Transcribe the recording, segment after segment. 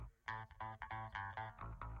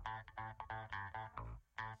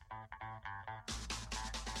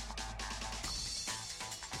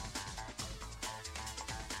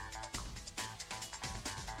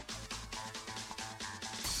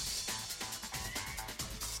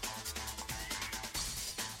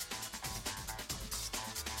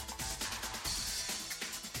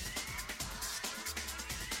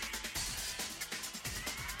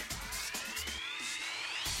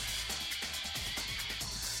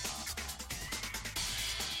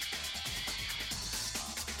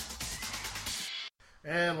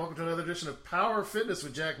And welcome to another edition of Power Fitness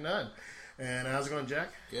with Jack Nunn. And how's it going, Jack?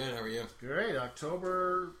 Good, how are you? Great.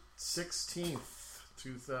 October 16th,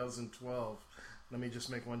 2012. Let me just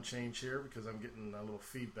make one change here because I'm getting a little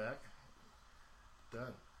feedback.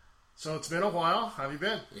 Done. So it's been a while. How have you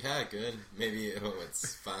been? Yeah, good. Maybe,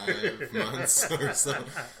 it's 5 months or so.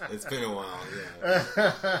 It's been a while,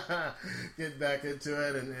 yeah. Get back into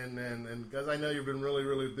it, and because I know you've been really,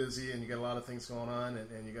 really busy, and you got a lot of things going on,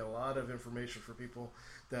 and you got a lot of information for people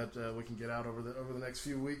that we can get out over the next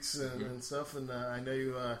few weeks and stuff. And I know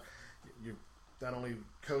you're not only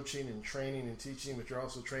coaching and training and teaching, but you're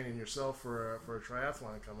also training yourself for a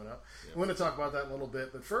triathlon coming up. Yep. I'm going to talk about that in a little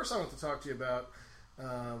bit, but first I want to talk to you about.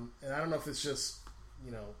 And I don't know if it's just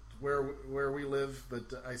where we live,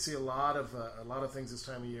 but I see a lot of things this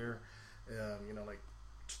time of year.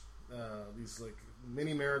 These like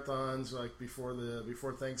mini marathons, like before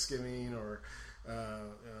Thanksgiving, or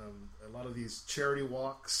a lot of these charity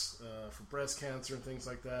walks for breast cancer and things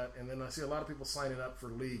like that. And then I see a lot of people signing up for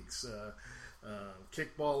leagues,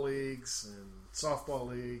 kickball leagues and softball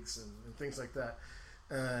leagues and things like that,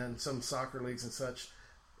 and some soccer leagues and such.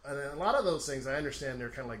 And a lot of those things, I understand they're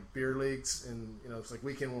kind of like beer leagues, and it's like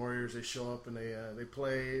weekend warriors. They show up and they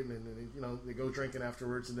play, and then they go drinking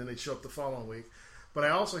afterwards, and then they show up the following week. But I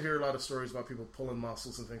also hear a lot of stories about people pulling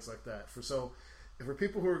muscles and things like that. For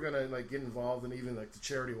people who are going to like get involved in even like the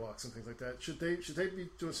charity walks and things like that, should they be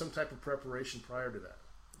doing some type of preparation prior to that?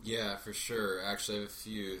 Yeah, for sure. Actually, I have a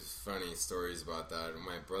few funny stories about that.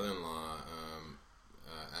 My brother-in-law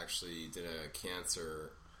actually did a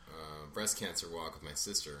breast cancer walk with my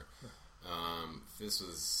sister. This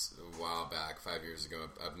was a while back, 5 years ago,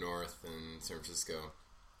 up north in San Francisco,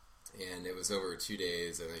 and it was over 2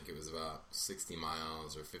 days. I think it was about 60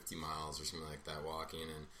 miles or 50 miles or something like that walking,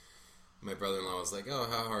 and my brother-in-law was like, oh,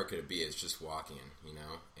 how hard could it be? It's just walking, and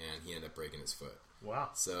he ended up breaking his foot. Wow.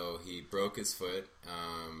 So he broke his foot,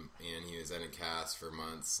 and he was in a cast for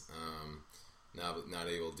months, not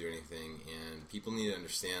able to do anything, and people need to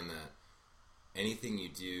understand that anything you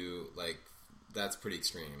do, like, that's pretty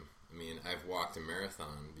extreme. I mean, I've walked a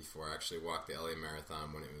marathon before. I actually walked the LA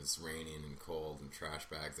Marathon when it was raining and cold and trash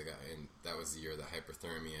bags. And that was the year of the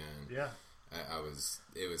hypothermia. And yeah.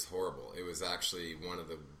 It was horrible. It was actually one of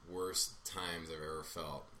the worst times I've ever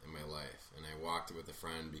felt in my life. And I walked it with a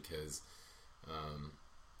friend because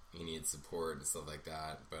he needed support and stuff like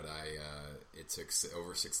that. But it took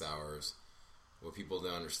over 6 hours. What people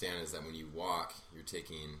don't understand is that when you walk, you're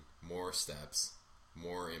taking more steps,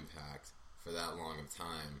 more impact for that long of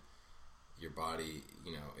time. Your body,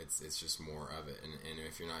 it's just more of it. And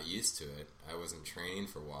if you're not used to it, I wasn't training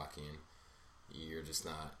for walking. You're just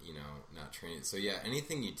not, not training. So yeah,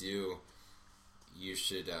 anything you do, you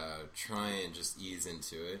should try and just ease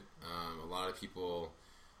into it. A lot of people,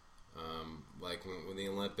 like with the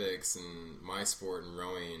Olympics and my sport and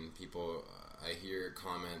rowing, people... I hear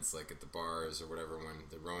comments like at the bars or whatever when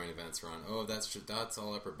the rowing events are on. Oh, that's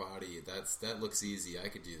all upper body. That looks easy. I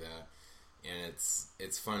could do that. And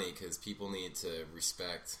it's funny because people need to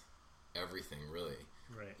respect everything, really.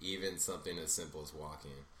 Right. Even something as simple as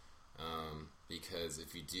walking. Because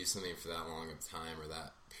if you do something for that long of time or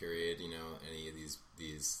that period, any of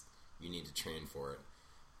these you need to train for it.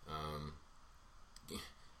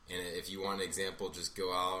 And if you want an example, just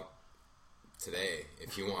go out today.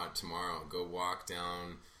 If you want, tomorrow, go walk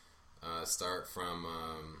down, start from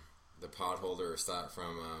the potholder, or start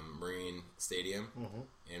from Marine Stadium,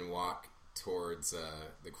 and walk towards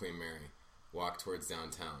the Queen Mary. Walk towards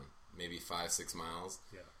downtown, maybe 5-6 miles.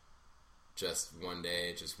 Yeah. Just one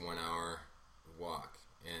day, just 1 hour walk,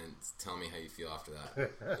 and tell me how you feel after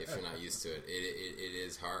that. If you're not used to it, it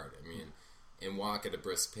is hard. I mean, and walk at a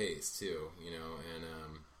brisk pace too. And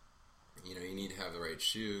you need to have the right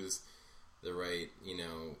shoes, the right,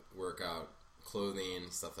 workout clothing,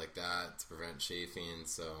 stuff like that to prevent chafing.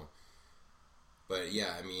 So, but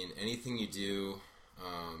yeah, I mean, anything you do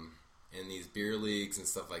in these beer leagues and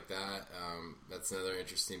stuff like that, that's another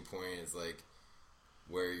interesting point, is like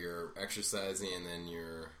where you're exercising and then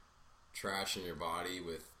you're trashing your body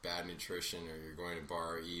with bad nutrition, or you're going to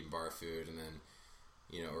bar, eating bar food, and then,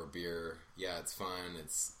 or beer. Yeah, it's fun,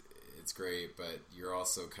 it's great, but you're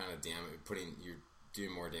also kind of you're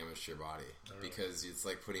doing more damage to your body, because it's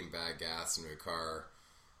like putting bad gas into a car,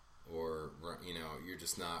 or you're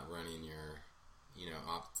just not running your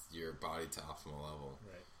your body to optimal level.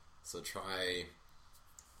 Right. So try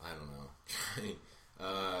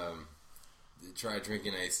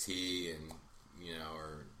drinking iced tea, and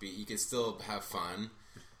you can still have fun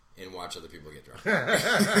and watch other people get drunk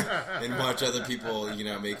and watch other people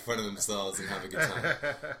make fun of themselves and have a good time.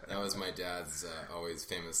 That was my dad's always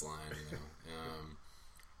famous line.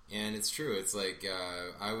 And it's true. It's like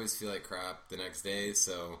I always feel like crap the next day,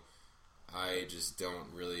 so I just don't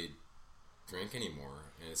really drink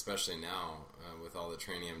anymore. And especially now with all the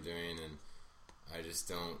training I'm doing, and I just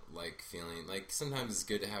don't like feeling like sometimes it's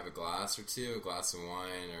good to have a glass or two, a glass of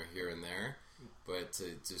wine or here and there, but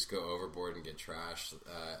to just go overboard and get trashed,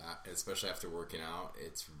 especially after working out,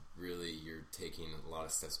 it's really, you're taking a lot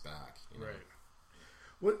of steps back. You know? Right.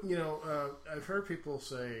 What I've heard people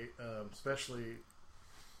say, especially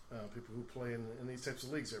people who play in these types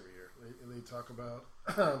of leagues every year, they talk about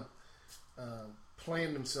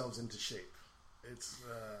playing themselves into shape. It's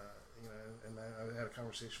and I had a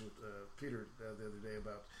conversation with Peter the other day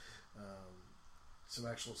about some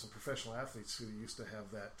professional athletes who used to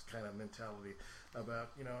have that kind of mentality about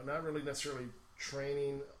not really necessarily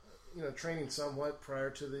training somewhat prior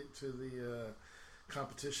to the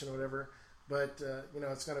competition or whatever, but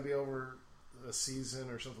it's going to be over a season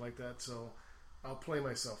or something like that, so I'll play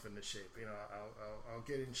myself into shape. I'll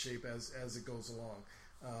get in shape as it goes along.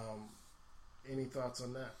 Any thoughts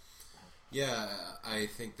on that? Yeah, I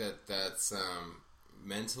think that's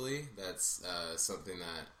mentally, that's something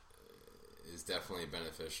that is definitely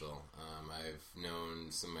beneficial. I've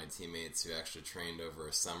known some of my teammates who actually trained over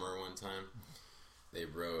a summer one time. They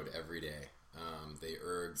rode every day. They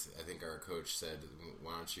erged. I think our coach said,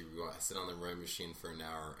 why don't you go sit on the rowing machine for an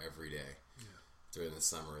hour every day during the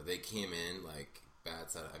summer. They came in like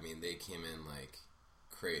bats out. I mean, they came in like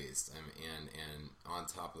crazed and on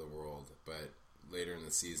top of the world, but later in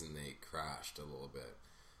the season they crashed a little bit,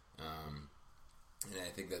 and I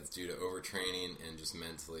think that's due to overtraining and just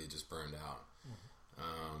mentally just burned out.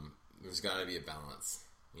 There's got to be a balance,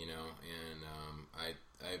 and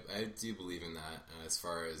I do believe in that. As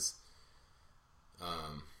far as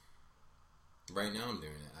right now, I'm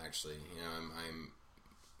doing it actually.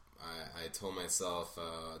 I told myself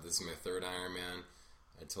this is my third Ironman.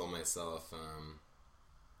 I told myself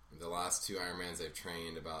the last two Ironmans I've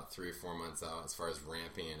trained about 3 or 4 months out as far as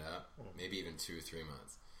ramping it up, maybe even 2 or 3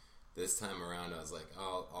 months. This time around, I was like,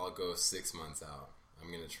 I'll go 6 months out.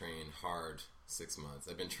 I'm going to train hard 6 months.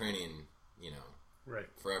 I've been training,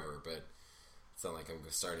 forever, but it's not like I'm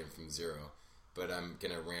starting from zero. But I'm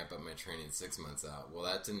going to ramp up my training 6 months out. Well,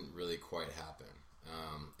 that didn't really quite happen.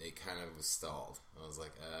 It kind of was stalled. I was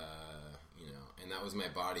like, and that was my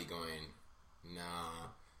body going, nah.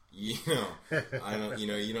 I don't.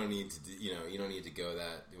 You don't need to. You don't need to go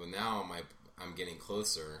that. Well, now I'm getting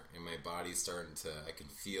closer, and my body's starting to. I can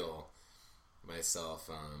feel myself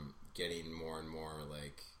getting more and more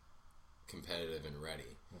like competitive and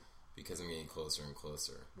ready because I'm getting closer and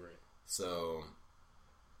closer. Right. So,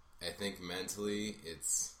 I think mentally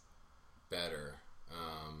it's better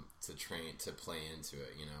to train to play into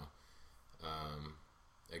it.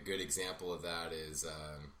 A good example of that is.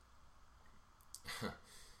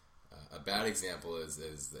 A bad example is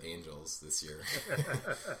the Angels this year,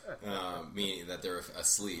 meaning that they're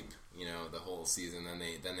asleep, the whole season. Then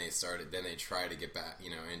they try to get back,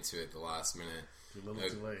 into it the last minute. Too little,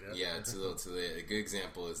 too late. Yeah, too little, too late. A good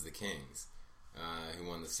example is the Kings, who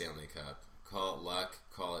won the Stanley Cup. Call it luck,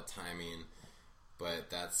 call it timing, but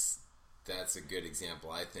that's a good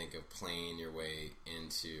example, I think, of playing your way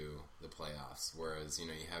into the playoffs. Whereas you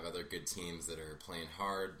have other good teams that are playing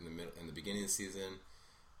hard in the beginning of the season.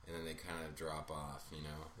 And then they kind of drop off,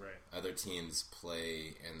 Right. Other teams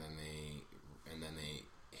play, and then they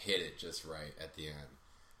hit it just right at the end.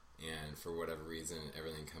 And for whatever reason,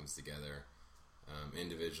 everything comes together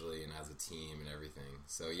individually and as a team and everything.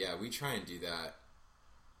 So yeah, we try and do that.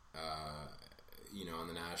 On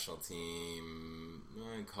the national team,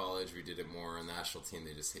 in college we did it more. On the national team,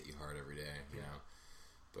 they just hit you hard every day,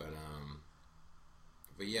 But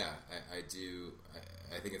yeah, I do.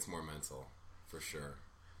 I think it's more mental for sure.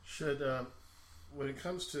 Should, when it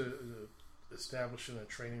comes to establishing a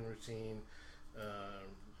training routine,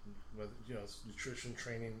 nutrition,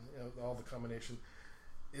 training, all the combination,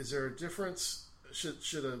 is there a difference?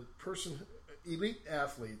 Should a person, elite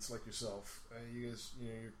athletes like yourself, you guys,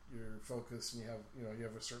 you're focused and you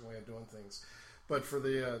have a certain way of doing things, but for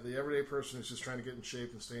the everyday person who's just trying to get in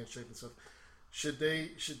shape and stay in shape and stuff, should they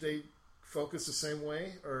focus the same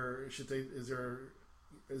way, or should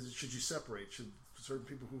you separate? Should certain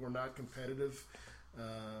people who are not competitive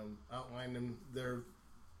outline their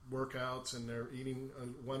workouts and their eating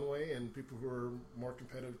one way, and people who are more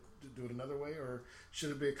competitive do it another way, or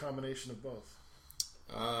should it be a combination of both?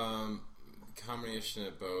 Combination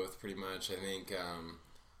of both, pretty much. I think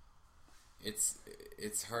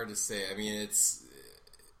it's hard to say. I mean, it's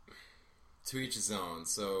to each his own.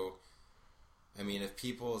 So, I mean,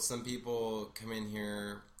 some people come in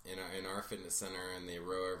here in our fitness center and they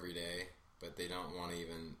row every day, but they don't want to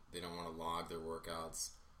log their workouts.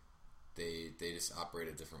 They just operate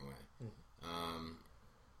a different way.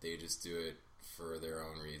 They just do it for their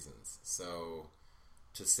own reasons. So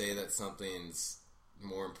to say that something's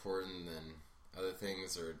more important than other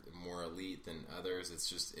things or more elite than others,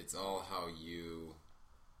 it's all how you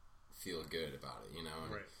feel good about it, you know?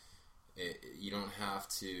 And right. You don't have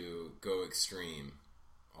to go extreme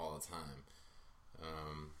all the time.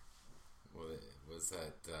 Was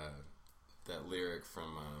that lyric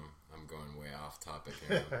from, I'm going way off topic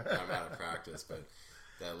here. I'm out of practice, but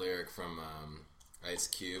that lyric from Ice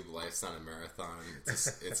Cube, "Life's not a marathon.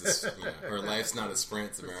 It's a you know, or life's not a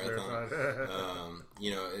sprint, it's a marathon."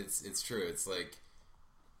 You know, it's true. It's like,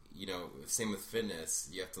 you know, same with fitness.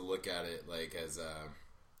 You have to look at it like as a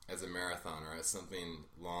marathon or as something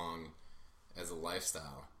long, as a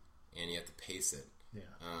lifestyle, and you have to pace it. Yeah.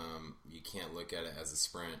 You can't look at it as a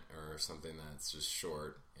sprint or something that's just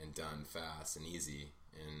short and done fast and easy.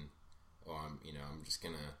 And I'm just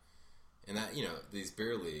gonna, and that, you know, these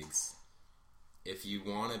beer leagues. If you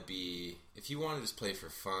want to just play for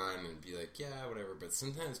fun and be like, yeah, whatever, but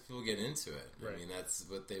sometimes people get into it. Right. I mean, that's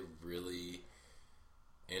what they really,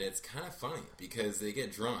 and it's kind of funny because they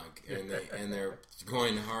get drunk and they're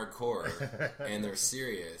going hardcore and they're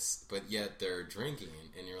serious, but yet they're drinking,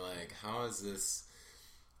 and you're like, how is this?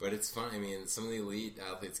 But it's fun. I mean, some of the elite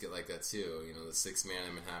athletes get like that too. You know, the 6-man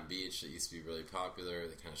in Manhattan Beach that used to be really popular,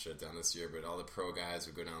 they kind of shut down this year, but all the pro guys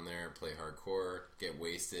would go down there, play hardcore, get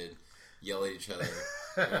wasted, yell at each other,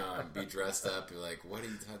 be dressed up. You're like, what are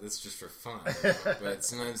you? This is just for fun. You know? But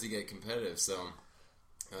sometimes you get competitive. So,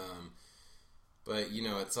 but you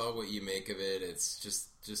know, it's all what you make of it. It's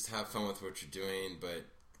just have fun with what you're doing. But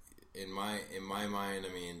in my mind,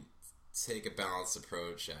 I mean, take a balanced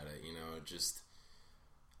approach at it. You know, just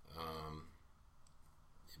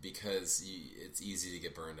because it's easy to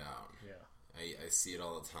get burned out. Yeah, I see it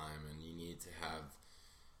all the time, and you need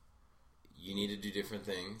to do different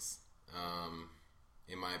things.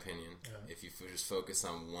 In my opinion, if you just focus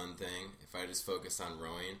on one thing, if I just focused on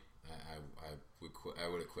rowing, I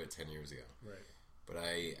would have quit 10 years ago. Right. But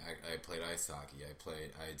I played ice hockey. I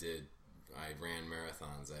ran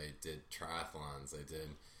marathons. I did triathlons. I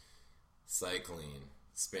did cycling,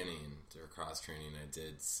 spinning, or cross training. I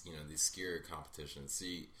did, you know, these skier competitions.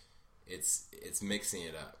 See, it's mixing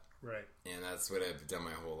it up. Right. And that's what I've done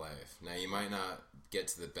my whole life. Now, you might not get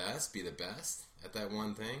to be the best at that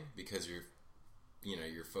one thing because your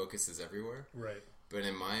focus is everywhere. Right. But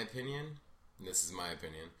in my opinion, and this is my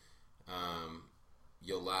opinion,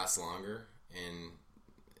 you'll last longer in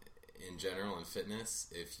general in fitness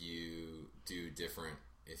if you do different,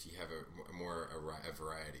 if you have a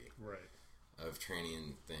variety. Right. Of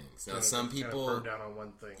training things. Now, some people burn down on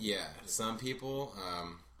one thing. Yeah, some people.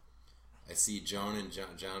 I see John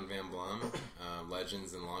Van Blum,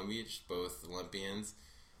 legends in Long Beach, both Olympians.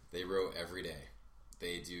 They row every day.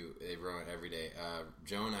 They row it every day.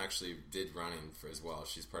 Joan actually did running as well.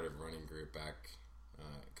 She's part of a running group back,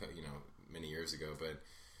 many years ago. But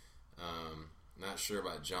not sure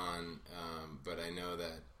about John. But I know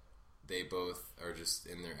that they both are just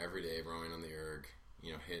in there every day rowing on the erg,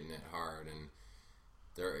 you know, hitting it hard. And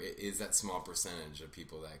there is that small percentage of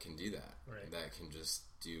people that can do that. Right. That can just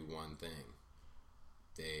do one thing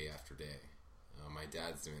day after day. My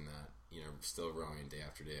dad's doing that, you know, still rowing day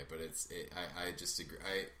after day. But I just agree.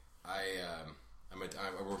 I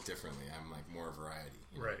work differently. I'm like more variety.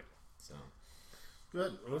 You know? Right. So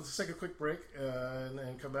good. Well, let's take a quick break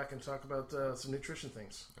and come back and talk about some nutrition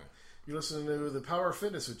things. All right. You're listening to The Power of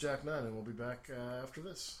Fitness with Jack Nunn, and we'll be back after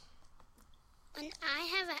this. When I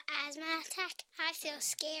have an asthma attack, I feel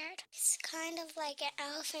scared. It's kind of like an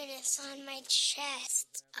elephant is on my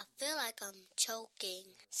chest. I feel like I'm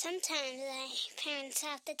choking. Sometimes my parents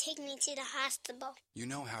have to take me to the hospital. You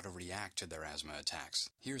know how to react to their asthma attacks.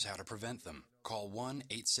 Here's how to prevent them. Call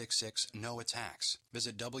 1-866-NO-ATTACKS.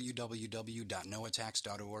 Visit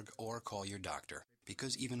www.noattacks.org or call your doctor,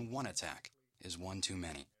 because even one attack is one too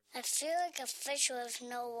many. I feel like a fish with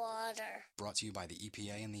no water. Brought to you by the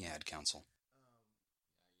EPA and the Ad Council.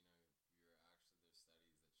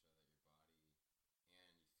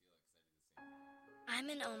 I'm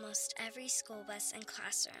in almost every school bus and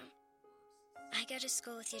classroom. I go to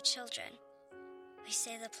school with your children. We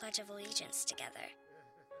say the Pledge of Allegiance together.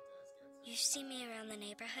 You've seen me around the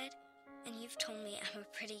neighborhood, and you've told me I'm a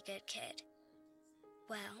pretty good kid.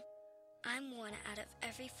 Well, I'm one out of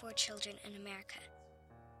every 4 children in America,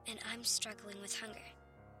 and I'm struggling with hunger.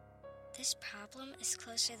 This problem is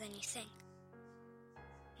closer than you think.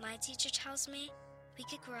 My teacher tells me we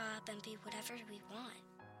could grow up and be whatever we want.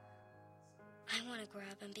 I want to grow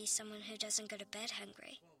up and be someone who doesn't go to bed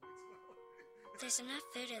hungry. There's enough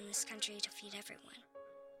food in this country to feed everyone.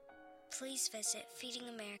 Please visit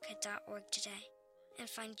feedingamerica.org today and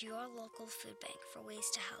find your local food bank for ways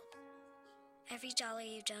to help. Every dollar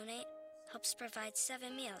you donate helps provide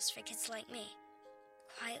 7 meals for kids like me,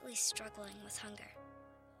 quietly struggling with hunger.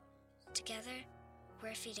 Together,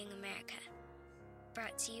 we're Feeding America.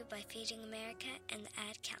 Brought to you by Feeding America and the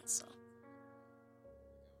Ad Council.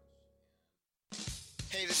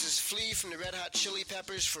 Hey, this is Flea from the Red Hot Chili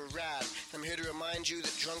Peppers for RAD. I'm here to remind you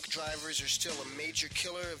that drunk drivers are still a major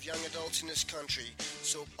killer of young adults in this country.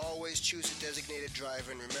 So always choose a designated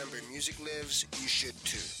driver, and remember, music lives, you should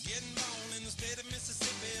too. Getting born in the state of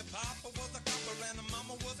Mississippi, Papa was a copper and the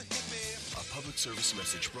mama was a hippie. A public service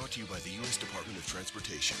message brought to you by the U.S. Department of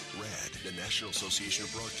Transportation, RAD, the National Association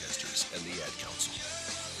of Broadcasters, and the Ad Council.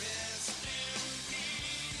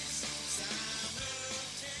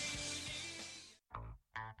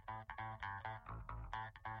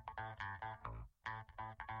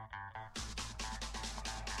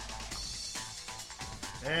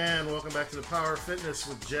 And welcome back to the Power of Fitness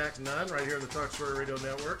with Jack Nunn, right here on the Talk Story Radio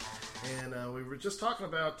Network. And we were just talking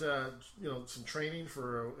about some training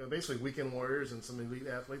for basically weekend warriors and some elite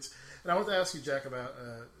athletes. And I wanted to ask you, Jack, about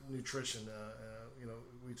nutrition.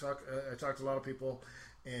 I talked to a lot of people,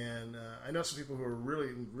 and I know some people who are really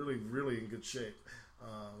in good shape.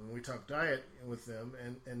 We talk diet with them,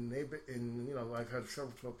 and I've had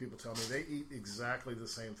several people tell me they eat exactly the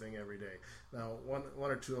same thing every day. Now, one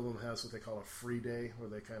or two of them has what they call a free day, where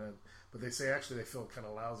but they say actually they feel kind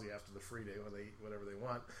of lousy after the free day when they eat whatever they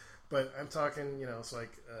want. But I'm talking, it's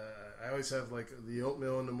like I always have like the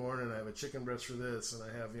oatmeal in the morning. I have a chicken breast for this, and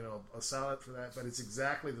I have a salad for that. But it's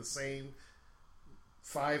exactly the same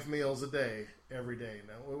 5 meals a day every day.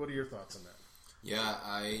 Now, what are your thoughts on that? Yeah,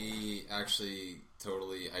 I actually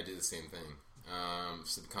I do the same thing.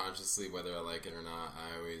 Subconsciously, whether I like it or not,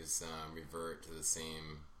 I always revert to the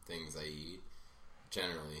same things I eat.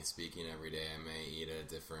 Generally speaking, every day I may eat at a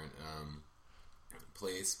different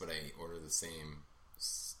place, but I order the same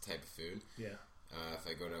type of food. Yeah. If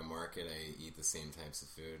I go to a market, I eat the same types of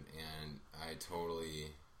food, and I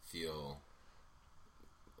totally feel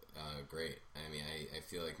great. I mean, I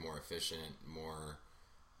feel like more efficient, more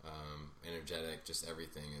energetic, just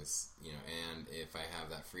everything is, and if I have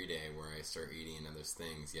that free day where I start eating other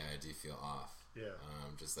things, I do feel off. Yeah.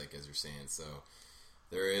 Just like as you're saying. So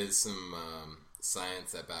there is some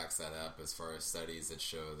science that backs that up as far as studies that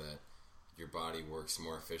show that your body works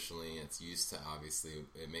more efficiently. It's used to, obviously,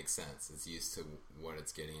 it makes sense. It's used to what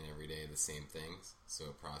it's getting every day, the same things. So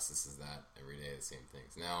it processes that every day, the same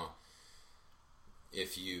things. Now,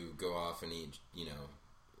 if you go off and eat,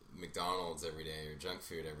 McDonald's every day or junk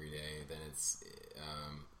food every day, then it's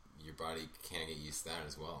your body can't get used to that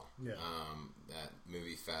as well. Yeah. That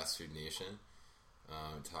movie Fast Food Nation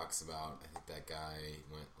talks about, I think that guy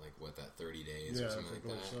went 30 days or something like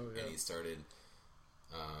that, and he started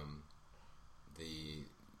the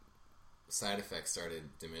side effects started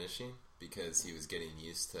diminishing because he was getting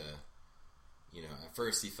used to, at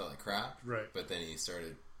first he felt like crap, right? But then he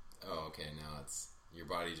started, now it's your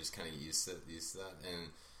body just kind of used to that,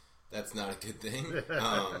 and that's not a good thing.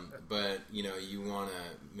 But you want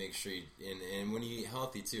to make sure and when you eat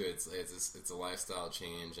healthy too, it's a lifestyle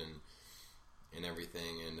change and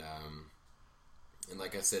everything, and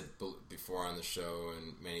like I said before on the show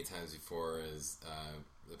and many times before, is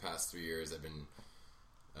the past 3 years I've been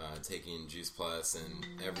taking Juice Plus, and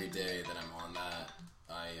every day that I'm on that,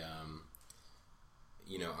 I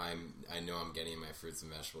know I'm getting my fruits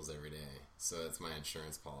and vegetables every day, so that's my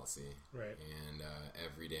insurance policy. Right. And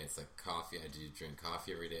every day it's like coffee. I do drink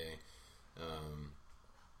coffee every day.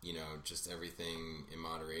 Just everything in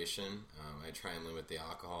moderation. I try and limit the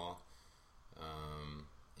alcohol,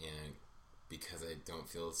 and because I don't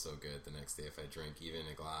feel so good the next day, if I drink even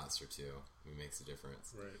a glass or two, it makes a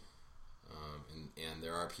difference. Right. And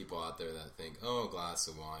there are people out there that think, a glass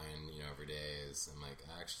of wine, every day is. I'm like,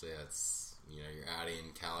 actually, that's. You're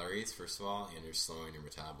adding calories, first of all, and you're slowing your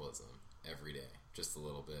metabolism every day, just a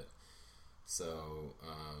little bit. So,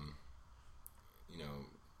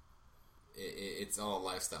 it's all a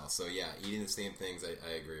lifestyle. So, eating the same things,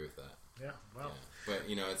 I agree with that. Yeah, wow. Yeah. But,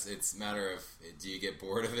 it's a matter of, do you get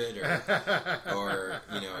bored of it? Or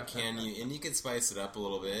can you, and you can spice it up a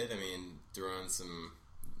little bit. I mean, throw in some,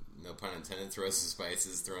 no pun intended, throw some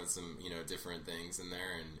spices, throw in some, different things in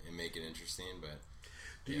there and make it interesting, but...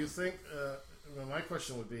 Do you think, my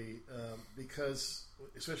question would be, because,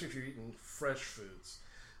 especially if you're eating fresh foods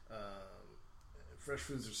are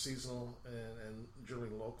seasonal and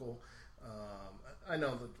generally local. I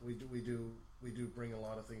know that we do bring a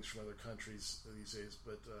lot of things from other countries these days,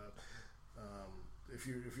 but if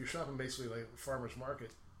you're shopping basically like a farmer's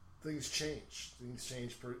market, things change. Things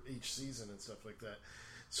change per each season and stuff like that.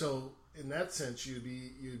 So in that sense, you'd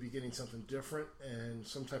be getting something different and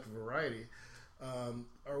some type of variety.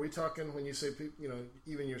 Are we talking when you say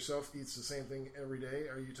even yourself eats the same thing every day?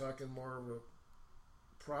 Are you talking more of a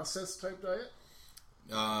processed type diet?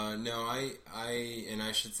 No, I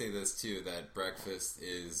should say this too, that breakfast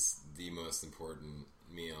is the most important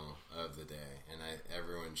meal of the day, and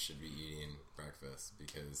everyone should be eating breakfast,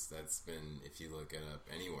 because that's been, if you look it up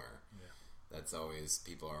anywhere, that's always,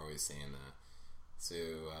 people are always saying that. So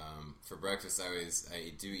for breakfast, I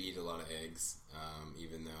do eat a lot of eggs,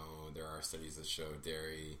 even though there are studies that show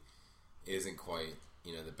dairy isn't quite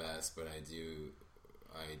the best, but I do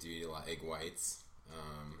eat a lot of egg whites,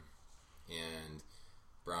 and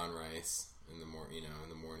brown rice in the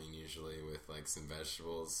morning usually, with like some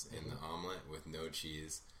vegetables in the omelet with no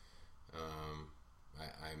cheese.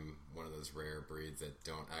 I'm one of those rare breeds that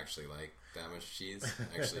don't actually like that much cheese. I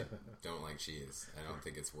actually don't like cheese. I don't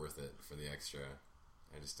think it's worth it for the extra.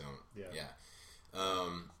 I just don't. Yeah.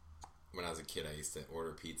 When I was a kid, I used to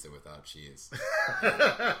order pizza without cheese.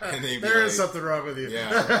 And there is something wrong with you.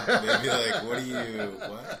 Yeah. They'd be like, what?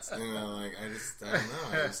 And I'm like, I don't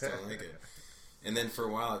know. I just don't like it. And then for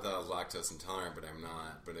a while, I thought I was lactose intolerant, but I'm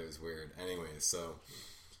not. But it was weird. Anyways, so,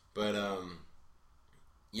 but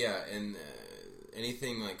yeah, and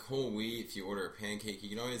anything like whole wheat. If you order a pancake, you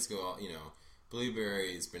can always go out,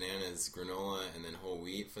 blueberries, bananas, granola, and then whole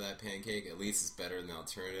wheat for that pancake. At least it's better than the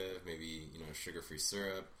alternative. Maybe sugar-free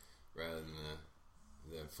syrup rather than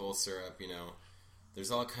the full syrup. There's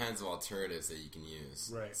all kinds of alternatives that you can use.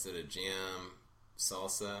 Right. Instead of jam,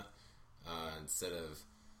 salsa. Instead of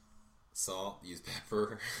salt, use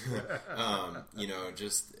pepper.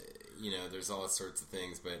 There's all sorts of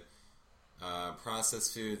things, but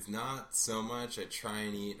processed foods, not so much. I try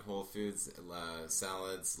and eat whole foods,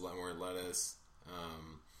 salads, more lettuce.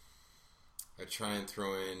 I try and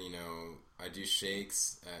throw in, I do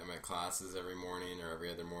shakes at my classes every morning or every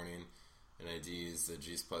other morning, and I do use the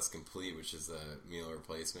Juice Plus Complete, which is a meal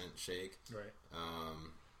replacement shake. Right.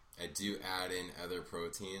 I do add in other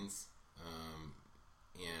proteins,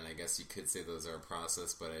 and I guess you could say those are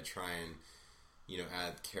processed, but I try and,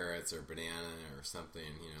 add carrots or banana or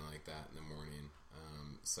something, like that in the morning.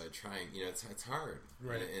 So I try and, it's hard.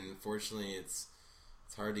 Right. And unfortunately, it's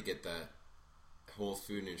hard to get that whole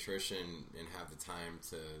food nutrition and have the time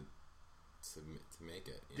to make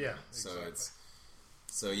it. Yeah, exactly.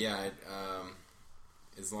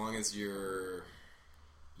 As long as you're,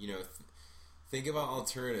 think about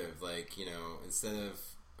alternative, like, instead of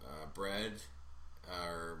bread,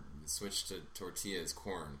 or switch to tortillas,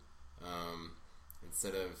 corn.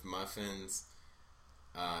 Instead of muffins,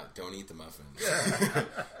 don't eat the muffin.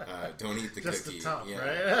 Don't eat the just cookie. The top, yeah.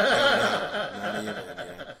 right? No, not even.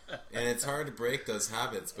 Yeah. And it's hard to break those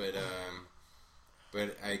habits, but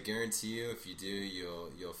I guarantee you, if you do,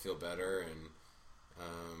 you'll feel better. And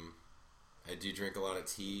I do drink a lot of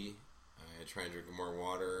tea. I try and drink more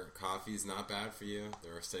water. Coffee is not bad for you.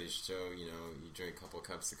 There are studies that show, you drink a couple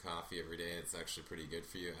cups of coffee every day. It's actually pretty good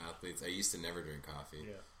for you. Athletes, I used to never drink coffee,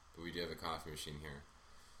 but we do have a coffee machine here.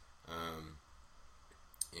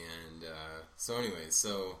 So anyways,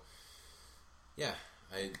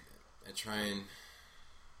 I try and,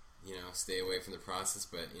 stay away from the process,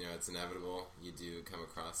 but, it's inevitable. You do come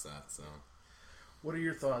across that, so. What are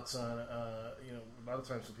your thoughts on, a lot of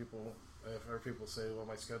times when I've heard people say, well,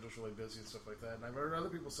 my schedule's really busy and stuff like that. And I've heard other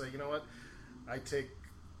people say, you know what, I take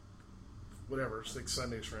whatever, take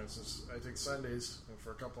Sundays, for instance. I take Sundays, and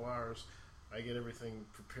for a couple hours, I get everything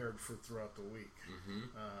prepared for throughout the week.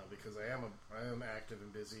 Because I am active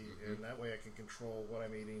and busy, and that way I can control what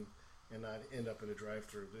I'm eating and not end up in a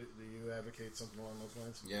drive-thru. Do you advocate something along those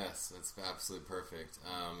lines? Yes, that's absolutely perfect.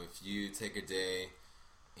 If you take a day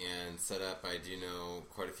and set up, I do know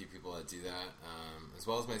quite a few people that do that, as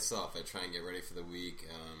well as myself. I try and get ready for the week.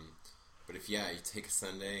 But if you take a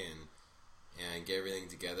Sunday and get everything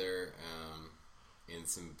together in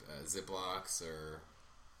some Ziplocs or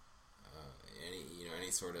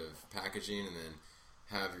any sort of packaging, and then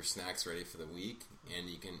have your snacks ready for the week, and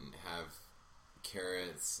you can have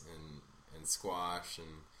carrots and squash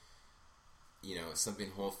and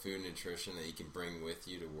something whole food nutrition that you can bring with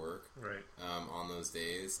you to work on those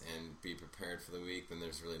days and be prepared for the week, then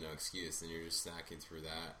there's really no excuse, and you're just snacking through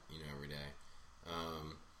that every day.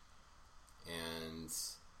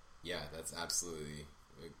 That's absolutely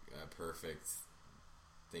a perfect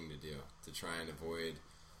thing to do, to try and avoid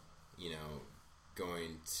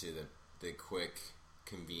going to the quick,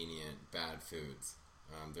 convenient, bad foods.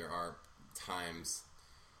 There are times,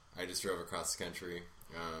 I just drove across the country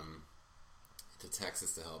to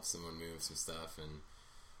Texas to help someone move some stuff, and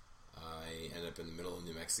I ended up in the middle of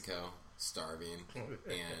New Mexico, starving,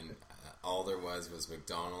 and all there was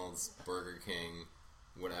McDonald's, Burger King,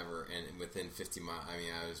 whatever, and within 50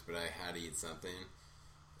 miles, but I had to eat something,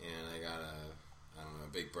 and I got a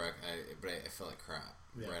big breakfast, but I felt like crap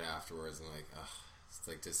right afterwards, and like, it's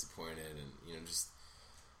like disappointed, and just,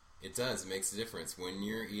 it makes a difference. When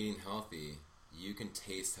you're eating healthy, you can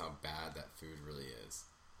taste how bad that food really is.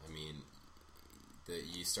 I mean,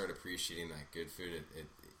 you start appreciating that good food,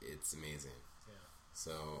 it's amazing. Yeah.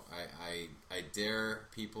 So I dare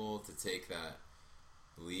people to take that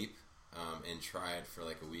leap and try it for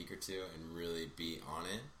like a week or two and really be on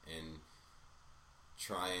it and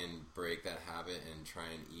try and break that habit and try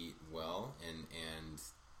and eat well. And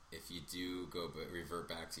if you do revert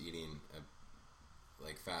back to eating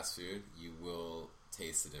like fast food, you will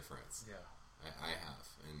taste the difference. Yeah. I have,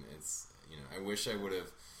 and it's, I wish I would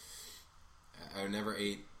have. I never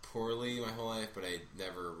ate poorly my whole life, but I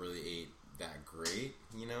never really ate that great,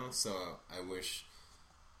 so I wish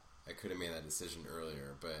I could have made that decision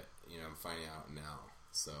earlier, but, I'm finding out now,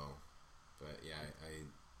 so, but yeah,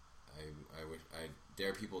 I wish, I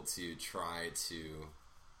dare people to try to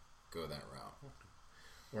go that route.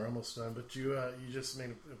 We're almost done, but you just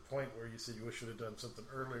made a point where you said you wish you would have done something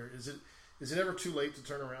earlier. Is it ever too late to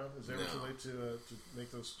turn around? Is it ever too late to make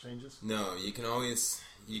those changes? No, you can always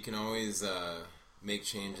make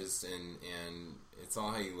changes, and it's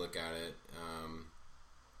all how you look at it.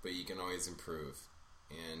 But you can always improve,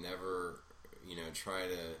 and never, try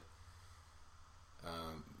to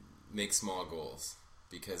make small goals,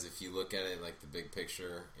 because if you look at it like the big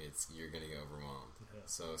picture, you're going to get overwhelmed. Yeah.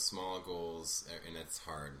 So small goals, and it's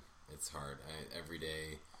hard. It's hard. Every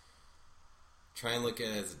day. Try and look at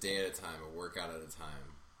it as a day at a time, a workout at a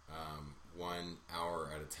time, 1 hour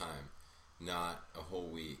at a time, not a whole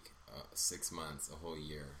week, 6 months, a whole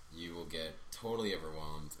year. You will get totally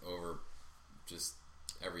overwhelmed over just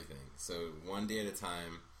everything. So one day at a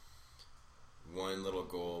time, one little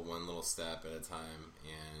goal, one little step at a time,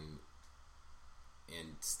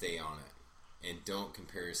 and stay on it. And don't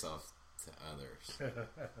compare yourself to others.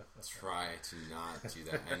 Try to not do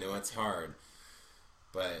that. I know it's hard.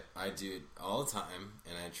 But I do it all the time,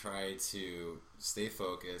 and I try to stay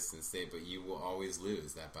focused but you will always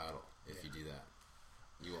lose that battle if you do that.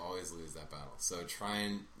 You will always lose that battle. So try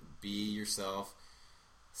and be yourself,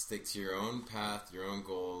 stick to your own path, your own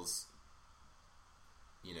goals,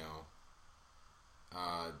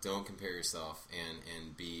 don't compare yourself,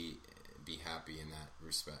 and be happy in that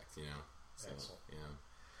respect, So, excellent. Yeah.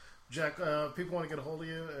 Jack, people want to get a hold of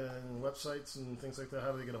you, and websites and things like that.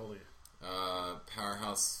 How do they get a hold of you?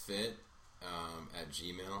 Powerhousefit at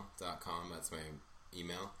gmail.com. That's my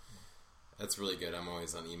email. That's really good. I'm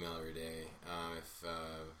always on email every day.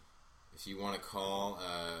 If you want to call,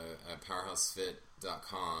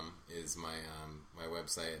 powerhousefit.com is my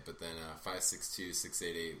website, but then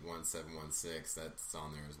 562-688-1716, that's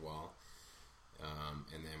on there as well.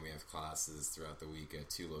 And then we have classes throughout the week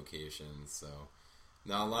at 2 locations. So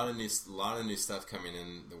now a lot of new stuff coming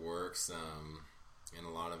in the works. And a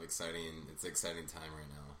lot of exciting time right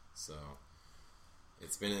now. So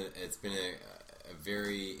it's been a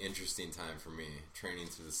very interesting time for me, training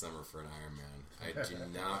through the summer for an Ironman. I do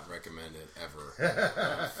not recommend it ever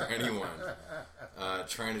for anyone.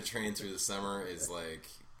 Trying to train through the summer is like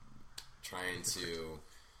trying to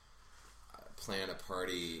plan a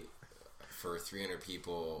party for 300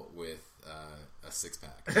 people with a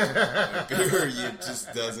 6-pack. A beer, it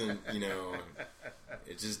just doesn't,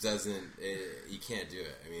 you can't do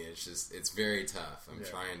it. I mean, it's very tough. I'm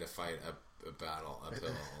trying to fight a battle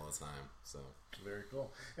uphill all the time. So very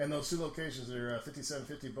cool. And those 2 locations are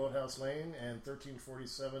 5750 Boathouse Lane and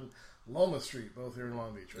 1347 Loma Street, both here in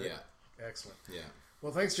Long Beach, right? Yeah. Excellent. Yeah.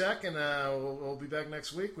 Well, thanks, Jack, and we'll be back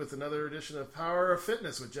next week with another edition of Power of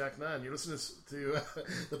Fitness with Jack Nunn. You're listening to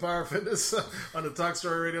the Power of Fitness on the Talk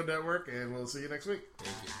Story Radio Network, and we'll see you next week.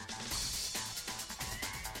 Thank you.